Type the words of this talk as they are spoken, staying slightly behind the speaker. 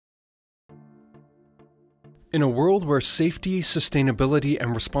In a world where safety, sustainability,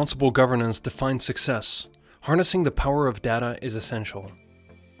 and responsible governance define success, harnessing the power of data is essential.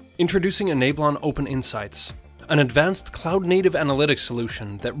 Introducing Enablon Open Insights, an advanced cloud-native analytics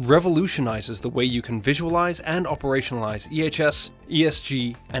solution that revolutionizes the way you can visualize and operationalize EHS,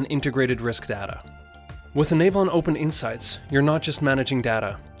 ESG, and integrated risk data. With Enablon Open Insights, you're not just managing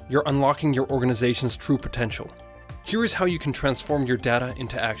data, you're unlocking your organization's true potential. Here is how you can transform your data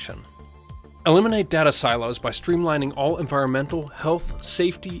into action. Eliminate data silos by streamlining all environmental, health,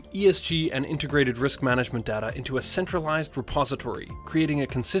 safety, ESG, and integrated risk management data into a centralized repository, creating a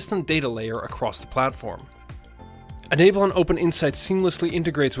consistent data layer across the platform. Enablon Open Insights seamlessly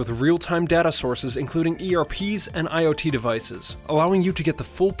integrates with real-time data sources including ERPs and IoT devices, allowing you to get the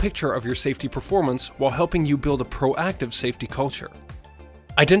full picture of your safety performance while helping you build a proactive safety culture.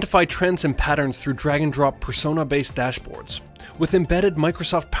 Identify trends and patterns through drag-and-drop persona-based dashboards. With embedded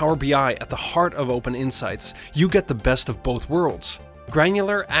Microsoft Power BI at the heart of Open Insights, you get the best of both worlds.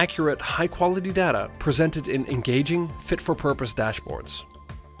 Granular, accurate, high-quality data presented in engaging, fit-for-purpose dashboards.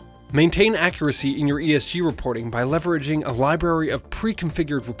 Maintain accuracy in your ESG reporting by leveraging a library of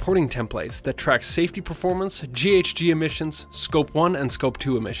pre-configured reporting templates that track safety performance, GHG emissions, Scope 1 and Scope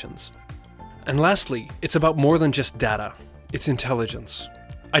 2 emissions. And lastly, it's about more than just data. It's intelligence.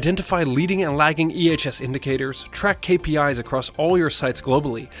 Identify leading and lagging EHS indicators, track KPIs across all your sites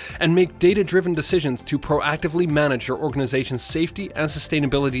globally, and make data-driven decisions to proactively manage your organization's safety and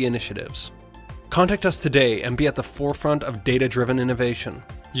sustainability initiatives. Contact us today and be at the forefront of data-driven innovation.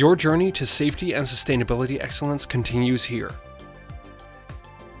 Your journey to safety and sustainability excellence continues here.